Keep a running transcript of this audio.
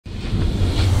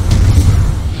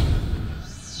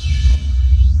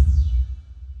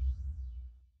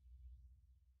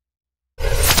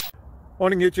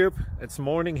Morning YouTube, it's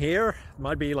morning here. It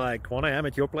might be like 1 a.m.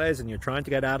 at your place and you're trying to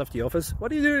get out of the office.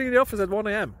 What are you doing in the office at 1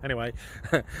 a.m? Anyway,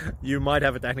 you might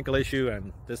have a technical issue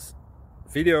and this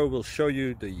video will show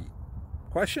you the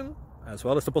question as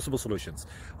well as the possible solutions.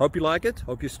 Hope you like it,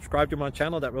 hope you subscribe to my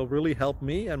channel. That will really help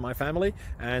me and my family,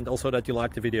 and also that you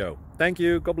like the video. Thank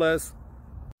you, God bless.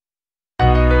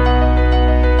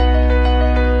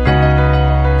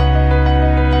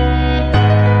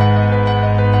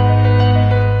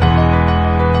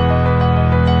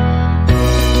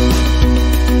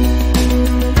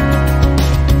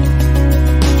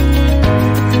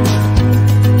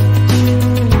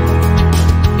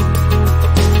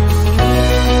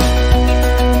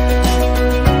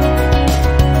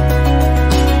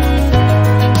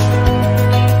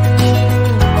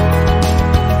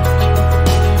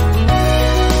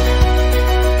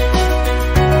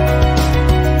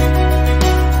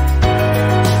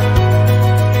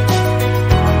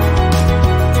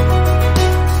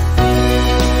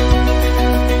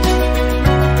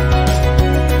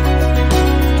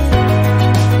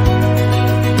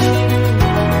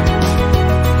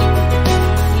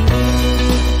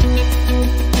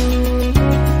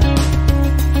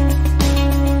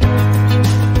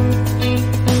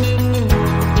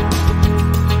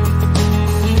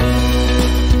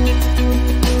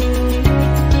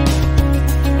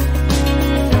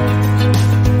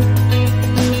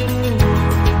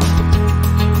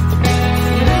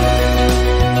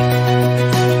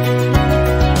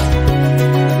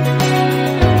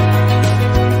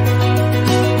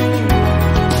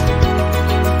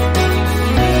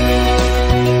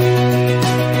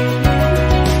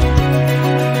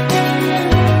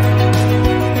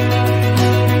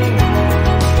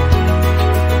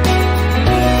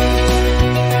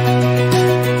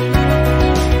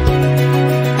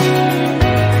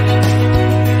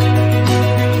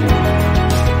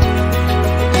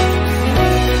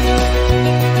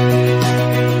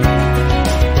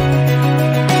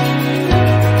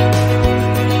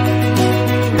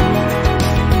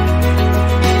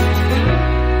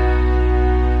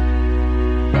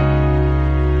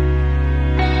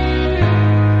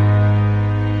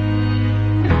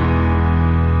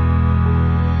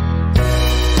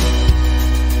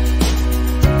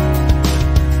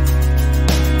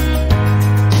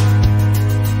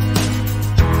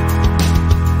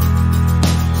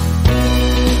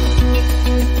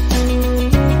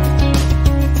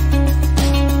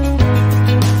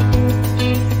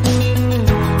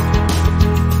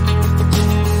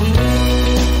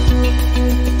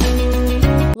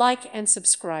 Like and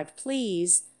subscribe,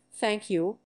 please. Thank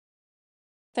you.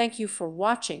 Thank you for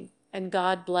watching, and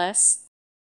God bless.